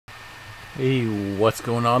Hey, what's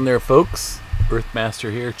going on there, folks? Earthmaster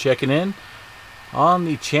here, checking in on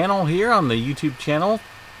the channel here on the YouTube channel,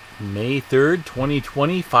 May 3rd,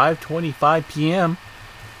 2020, 5:25 p.m.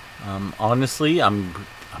 Honestly, I'm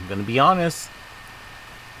gonna be honest.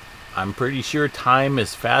 I'm pretty sure time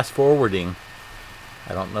is fast forwarding.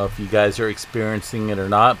 I don't know if you guys are experiencing it or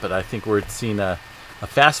not, but I think we're seeing a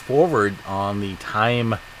fast forward on the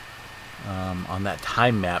time, on that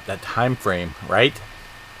time map, that time frame, right?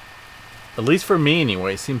 At least for me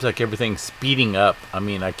anyway, it seems like everything's speeding up. I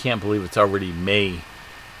mean, I can't believe it's already May.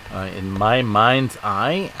 In my mind's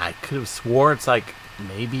eye, I could have swore it's like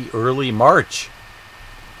maybe early March.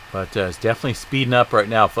 But it's definitely speeding up right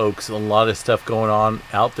now, folks. A lot of stuff going on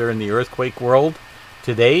out there in the earthquake world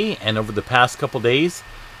today and over the past couple days.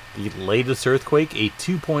 The latest earthquake, a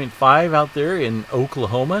 2.5 out there in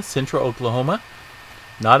Oklahoma, central Oklahoma.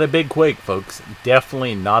 Not a big quake, folks.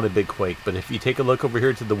 Definitely not a big quake. But if you take a look over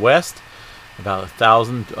here to the west, about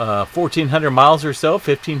 1,400 miles or so,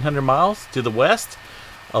 1,500 miles to the west,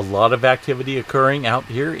 a lot of activity occurring out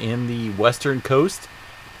here in the western coast,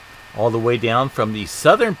 all the way down from the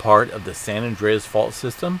southern part of the San Andreas Fault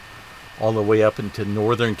System, all the way up into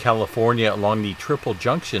northern California along the triple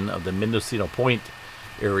junction of the Mendocino Point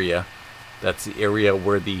area. That's the area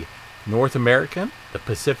where the North American, the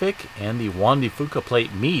Pacific, and the Juan de Fuca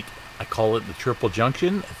Plate meet. I call it the triple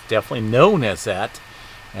junction. It's definitely known as that.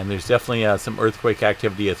 And there's definitely some earthquake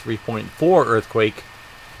activity, a 3.4 earthquake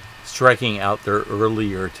striking out there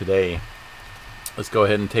earlier today. Let's go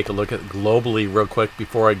ahead and take a look at globally real quick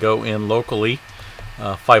before I go in locally.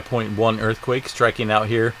 5.1 earthquake striking out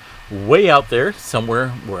here, way out there,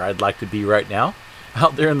 somewhere where I'd like to be right now.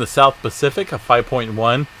 Out there in the South Pacific, a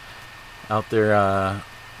 5.1 out there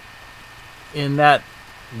in that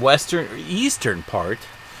eastern part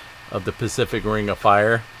of the Pacific Ring of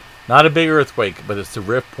Fire. Not a big earthquake, but it's a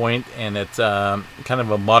rift point, and it's kind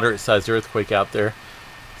of a moderate-sized earthquake out there.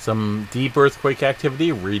 Some deep earthquake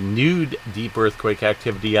activity, renewed deep earthquake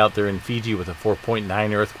activity out there in Fiji with a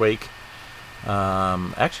 4.9 earthquake.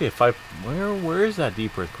 Actually, a 5. Where is that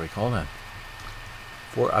deep earthquake? Hold on.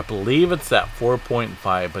 I believe it's that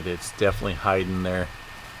 4.5, but it's definitely hiding there.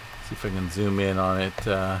 See if I can zoom in on it.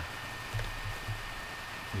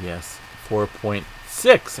 Yes,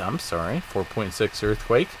 4.6. I'm sorry, 4.6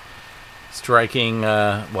 earthquake. Striking,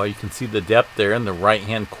 well, you can see the depth there in the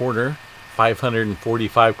right-hand corner,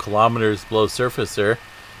 545 kilometers below surface there.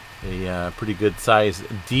 A pretty good-sized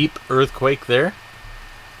deep earthquake there.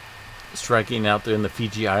 Striking out there in the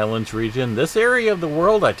Fiji Islands region. This area of the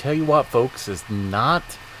world, I tell you what, folks, is not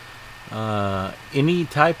any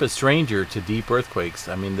type of stranger to deep earthquakes.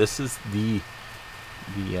 I mean, this is the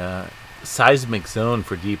seismic zone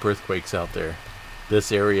for deep earthquakes out there.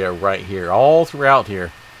 This area right here, all throughout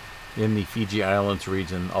here in the Fiji Islands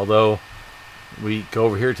region. Although we go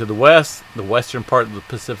over here to the west, the western part of the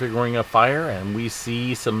Pacific Ring of Fire, and we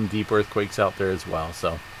see some deep earthquakes out there as well.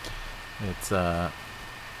 So it's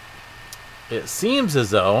it seems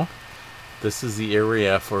as though this is the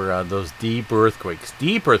area for those deep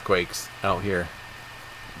earthquakes out here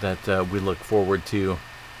that we look forward to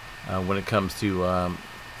when it comes to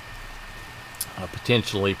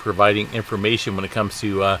potentially providing information when it comes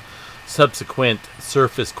to subsequent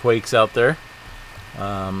surface quakes out there.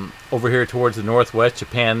 Over here towards the northwest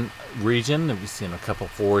Japan region, we've seen a couple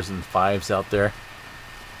 4s and 5s out there.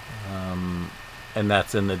 And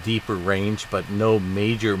that's in the deeper range, but no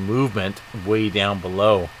major movement way down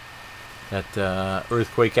below. That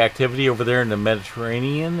earthquake activity over there in the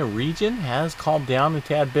Mediterranean region has calmed down a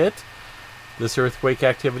tad bit. This earthquake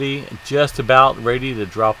activity just about ready to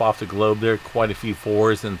drop off the globe there. Quite a few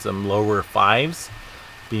 4s and some lower 5s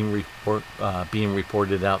being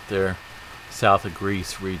reported out there south of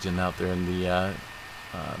Greece region, out there in the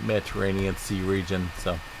Mediterranean Sea region.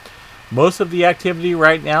 So most of the activity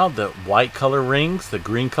right now, the white color rings, the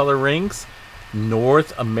green color rings,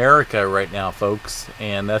 North America right now, folks.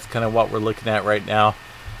 And that's kind of what we're looking at right now.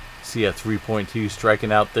 See a 3.2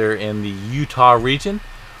 striking out there in the Utah region.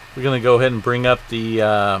 We're going to go ahead and bring up the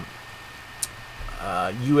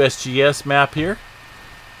USGS map here.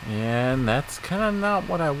 And that's kind of not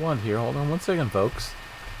what I want here. Hold on one second, folks.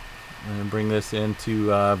 I'm going to bring this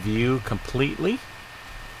into view completely.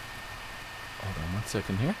 Hold on one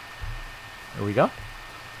second here. There we go.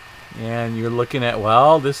 And you're looking at,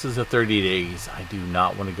 well, this is a 30 days. I do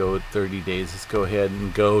not want to go with 30 days. Let's go ahead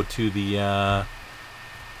and go to the...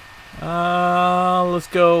 let's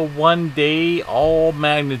go 1 day, all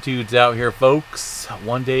magnitudes out here, folks.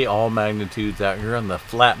 1 day, all magnitudes out here on the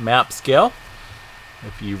flat map scale.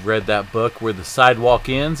 If you've read that book, Where the Sidewalk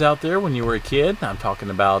Ends, out there when you were a kid, I'm talking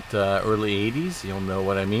about early 80s, you'll know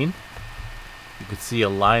what I mean. You could see a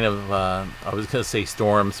line of, I was going to say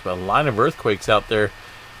storms, but a line of earthquakes out there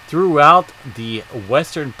throughout the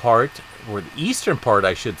western part, or the eastern part,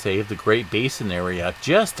 I should say, of the Great Basin area,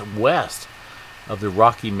 just west of the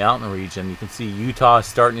Rocky Mountain region. You can see Utah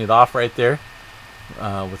starting it off right there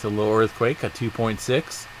with a little earthquake, a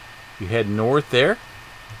 2.6. You head north there,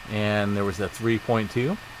 and there was a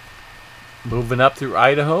 3.2. Moving up through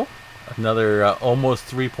Idaho, another almost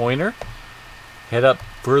 3-pointer. Head up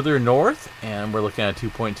further north, and we're looking at a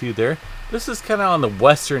 2.2 there. This is kind of on the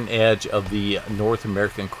western edge of the North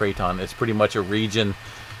American Craton. It's pretty much a region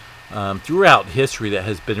throughout history that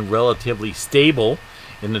has been relatively stable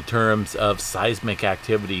in the terms of seismic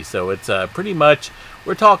activity. So it's pretty much,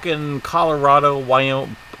 we're talking Colorado,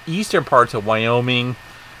 Wyoming, eastern parts of Wyoming,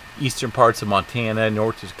 eastern parts of Montana,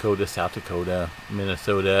 North Dakota, South Dakota,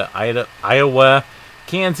 Minnesota, Iowa,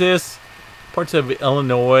 Kansas, parts of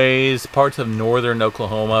Illinois, parts of northern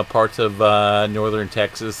Oklahoma, parts of northern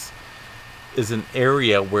Texas is an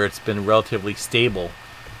area where it's been relatively stable,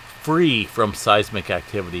 free from seismic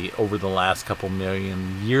activity over the last couple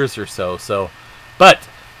million years or so. But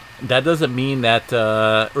that doesn't mean that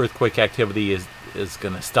earthquake activity is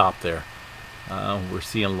going to stop there. We're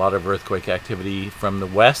seeing a lot of earthquake activity from the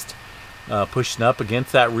west, pushing up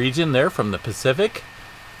against that region there from the Pacific.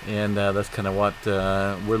 And that's kind of what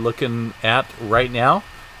we're looking at right now.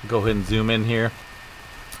 Go ahead and zoom in here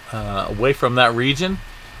away from that region.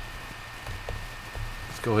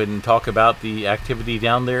 Let's go ahead and talk about the activity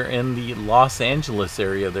down there in the Los Angeles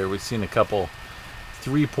area there. We've seen a couple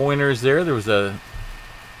 3-pointers there. There was a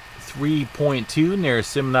 3.2 near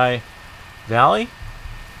Simnai Valley,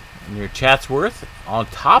 near Chatsworth. On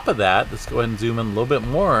top of that, let's go ahead and zoom in a little bit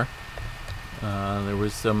more. There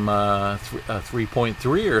was some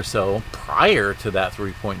 3.3 or so prior to that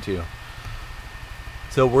 3.2.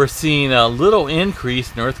 So we're seeing a little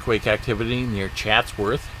increase in earthquake activity near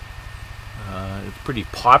Chatsworth. It's a pretty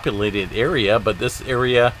populated area, but this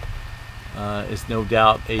area is no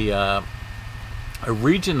doubt a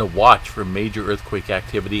region to watch for major earthquake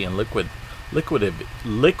activity and liquidation.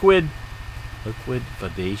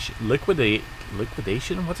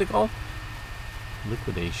 What's it called?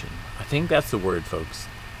 Liquidation. I think that's the word, folks.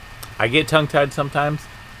 I get tongue-tied sometimes,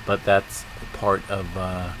 but that's part of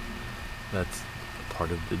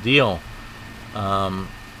the deal.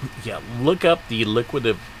 Yeah, look up the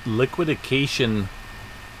liquidation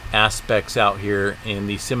aspects out here in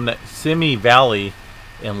the Simi Valley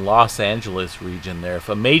in Los Angeles region there. If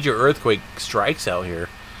a major earthquake strikes out here,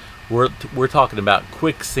 we're talking about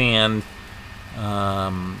quicksand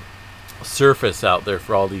surface out there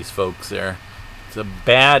for all these folks there. It's a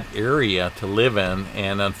bad area to live in,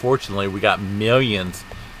 and unfortunately we got millions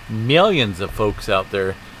of folks out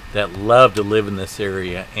there that love to live in this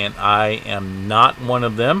area, and I am not one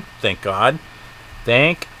of them. Thank God.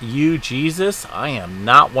 Thank you, Jesus. I am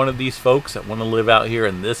not one of these folks that want to live out here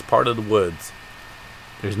in this part of the woods.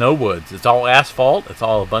 There's no woods. It's all asphalt. It's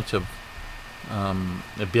all a bunch of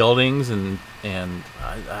buildings, and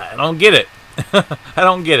I don't get it. I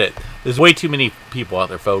don't get it. There's way too many people out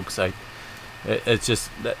there, folks. It's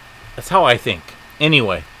just that's how I think.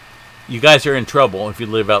 Anyway, you guys are in trouble if you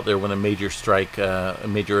live out there when a major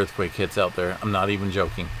earthquake hits out there. I'm not even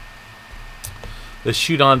joking. Let's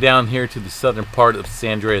shoot on down here to the southern part of the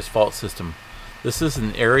San Andreas Fault System. This is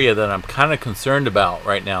an area that I'm kind of concerned about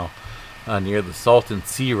right now, near the Salton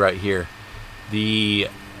Sea right here. The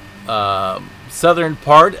southern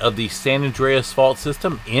part of the San Andreas Fault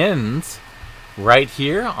System ends right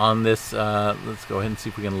here on this. Let's go ahead and see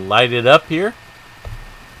if we can light it up here.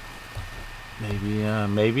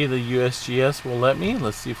 Maybe the USGS will let me.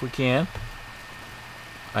 Let's see if we can.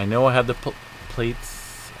 I know I have the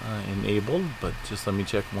plates enabled, but just let me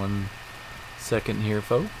check 1 second here,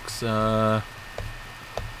 folks. Hold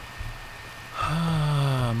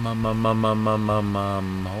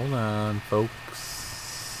on,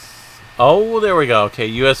 folks. Oh, there we go. Okay,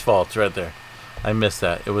 US faults right there. I missed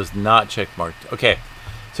that. It was not check marked. Okay.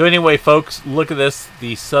 So anyway, folks, look at this.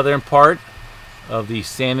 The southern part of the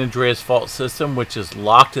San Andreas Fault System, which is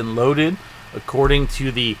locked and loaded according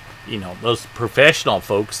to the, those professional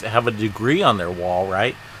folks that have a degree on their wall,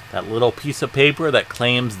 right? That little piece of paper that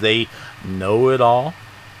claims they know it all.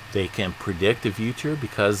 They can predict the future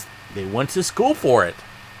because they went to school for it.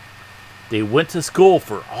 They went to school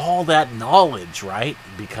for all that knowledge, right?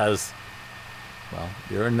 Because, well,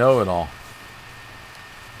 they're a know-it-all.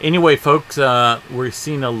 Anyway, folks, we're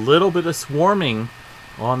seeing a little bit of swarming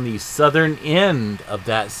on the southern end of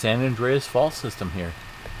that San Andreas Fault System here.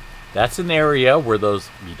 That's an area where those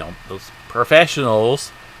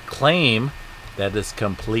professionals claim that is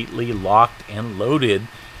completely locked and loaded,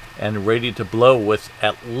 and ready to blow with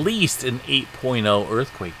at least an 8.0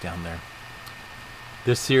 earthquake down there.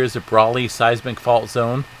 This here is a Brawley seismic fault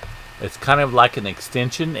zone. It's kind of like an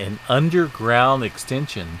extension, an underground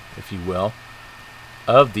extension, if you will,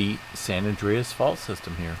 of the San Andreas fault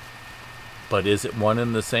system here. But is it one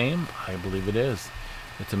and the same? I believe it is.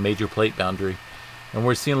 It's a major plate boundary. And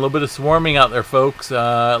we're seeing a little bit of swarming out there, folks.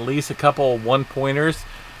 At least a couple one-pointers.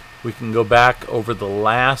 We can go back over the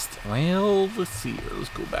last, well, let's see here. Let's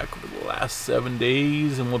go back over the last 7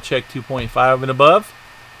 days, and we'll check 2.5 and above.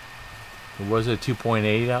 There was a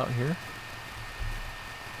 2.8 out here,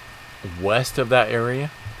 west of that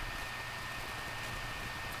area.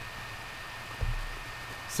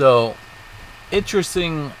 So,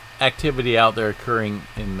 interesting activity out there occurring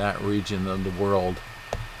in that region of the world.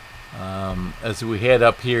 As we head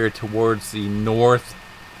up here towards the north,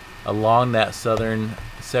 along that southern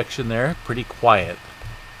section there, pretty quiet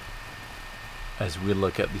as we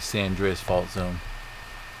look at the San Andreas fault zone.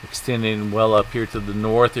 Extending well up here to the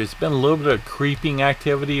north, there's been a little bit of creeping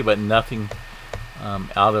activity, but nothing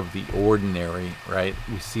out of the ordinary, right?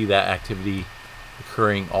 We see that activity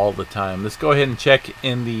occurring all the time. Let's go ahead and check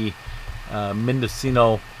in the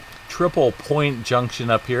Mendocino Triple Point Junction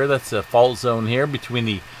up here. That's a fault zone here between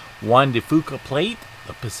the Juan de Fuca Plate,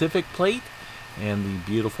 the Pacific Plate, and the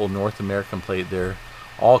beautiful North American Plate there,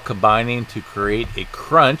 all combining to create a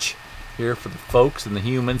crunch here for the folks and the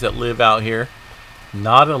humans that live out here.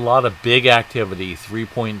 Not a lot of big activity.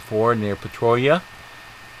 3.4 near Petrolia,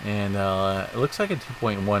 and it looks like a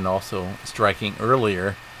 2.1 also striking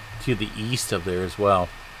earlier to the east of there as well.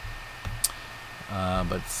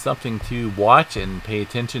 But something to watch and pay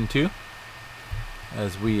attention to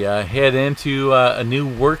as we head into a new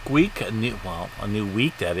work week. A new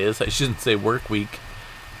week, that is. I shouldn't say work week,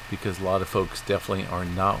 because a lot of folks definitely are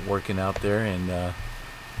not working out there, and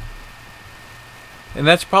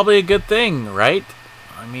that's probably a good thing, right?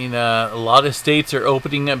 I mean, a lot of states are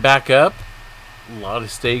opening it back up. A lot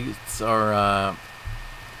of states are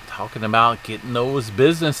talking about getting those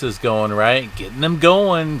businesses going, right? Getting them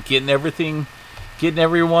going, getting everything, getting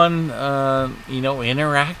everyone, you know,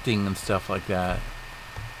 interacting and stuff like that.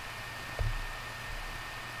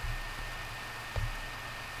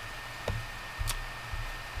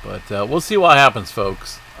 But we'll see what happens,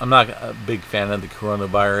 folks. I'm not a big fan of the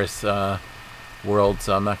coronavirus world,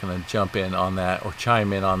 so I'm not going to jump in on that or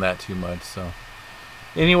chime in on that too much. So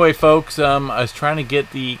anyway, folks, I was trying to get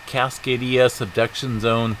the Cascadia subduction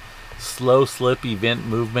zone slow slip event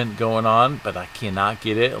movement going on, but I cannot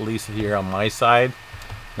get it, at least here on my side.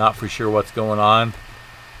 Not for sure what's going on.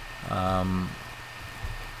 Let me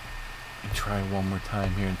try one more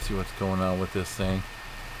time here and see what's going on with this thing.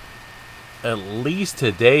 At least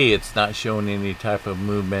today it's not showing any type of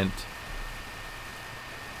movement.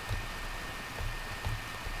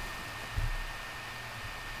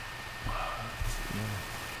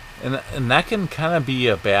 And that can kind of be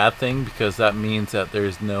a bad thing, because that means that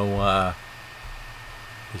there's no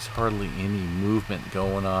there's hardly any movement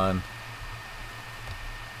going on.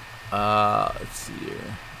 Let's see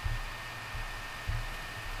here.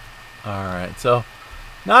 Alright, so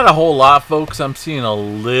not a whole lot, folks. I'm seeing a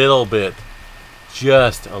little bit,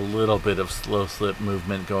 just a little bit of slow slip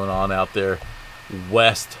movement going on out there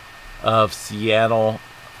west of Seattle.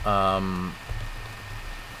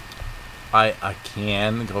 I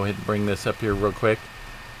can go ahead and bring this up here real quick,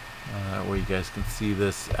 where you guys can see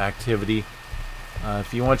this activity.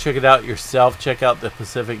 If you want to check it out yourself, check out the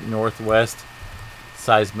Pacific Northwest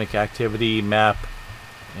seismic activity map,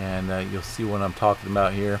 and you'll see what I'm talking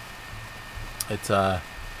about here. It's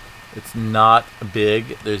not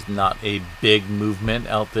big. There's not a big movement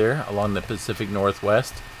out there along the Pacific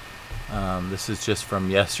Northwest. This is just from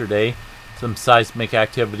yesterday. Some seismic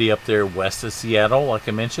activity up there west of Seattle, like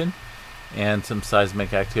I mentioned, and some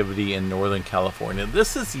seismic activity in Northern California.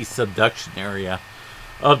 This is the subduction area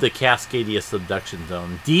of the Cascadia subduction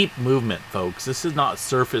zone. Deep movement, folks. This is not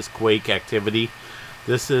surface quake activity.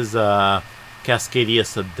 This is Cascadia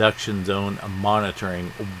subduction zone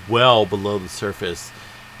monitoring well below the surface.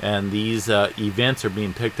 And these events are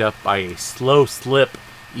being picked up by a slow slip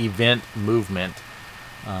event movement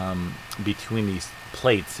between these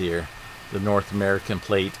plates here, the North American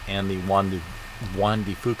plate and the Juan de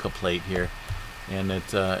Fuca plate here. And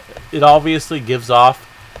it obviously gives off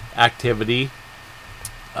activity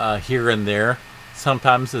here and there.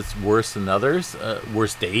 Sometimes it's worse than others,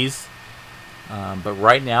 worse days. But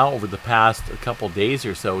right now, over the past couple days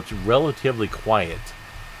or so, it's relatively quiet.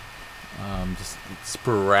 Just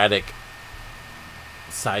sporadic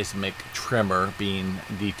seismic tremor being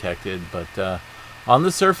detected. But on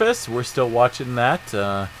the surface, we're still watching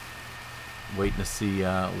that. waiting to see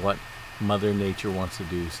what Mother Nature wants to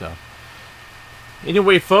do. So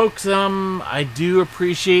anyway, folks, I do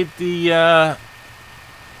appreciate the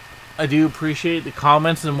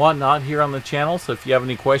comments and whatnot here on the channel. So if you have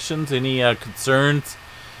any questions, any concerns,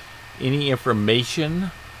 any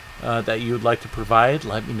information that you would like to provide,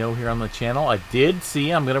 let me know here on the channel. I did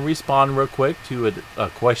see, I'm going to respond real quick to a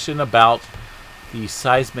question about the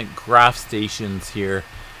seismic graph stations here.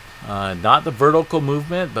 Not the vertical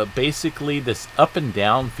movement, but basically this up and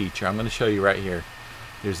down feature. I'm going to show you right here.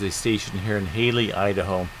 There's a station here in Haley,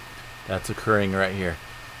 Idaho that's occurring right here.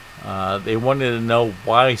 They wanted to know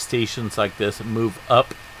why stations like this move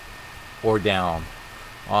up or down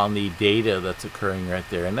on the data that's occurring right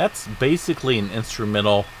there. And that's basically an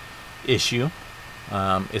instrumental issue.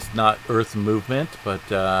 It's not Earth movement, but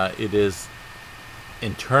it is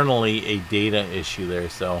internally a data issue there.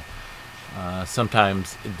 So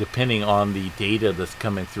sometimes, depending on the data that's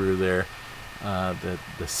coming through there,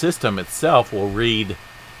 the system itself will read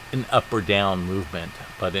an up or down movement.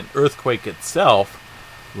 But an earthquake itself,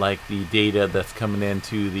 like the data that's coming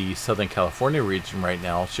into the Southern California region right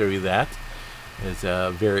now, I'll show you that, is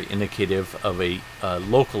very indicative of a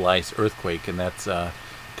localized earthquake. And that's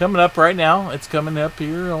coming up right now. It's coming up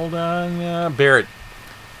here. Hold on. Barrett,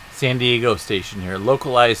 San Diego station here.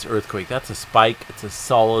 Localized earthquake. That's a spike. It's a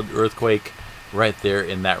solid earthquake right there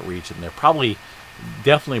in that region. They're probably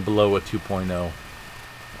definitely below a 2.0.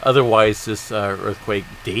 Otherwise, this earthquake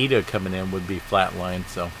data coming in would be flatlined.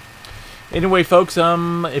 So anyway, folks,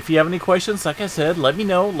 if you have any questions, like I said, let me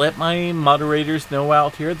know. Let my moderators know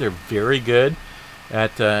out here. They're very good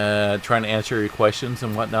at trying to answer your questions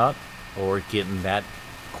and whatnot, or getting that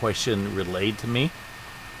question relayed to me.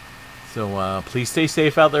 So please stay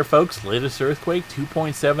safe out there, folks. Latest earthquake,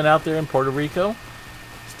 2.7 out there in Puerto Rico.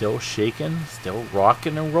 Still shaking, still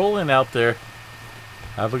rocking and rolling out there.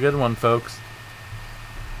 Have a good one, folks.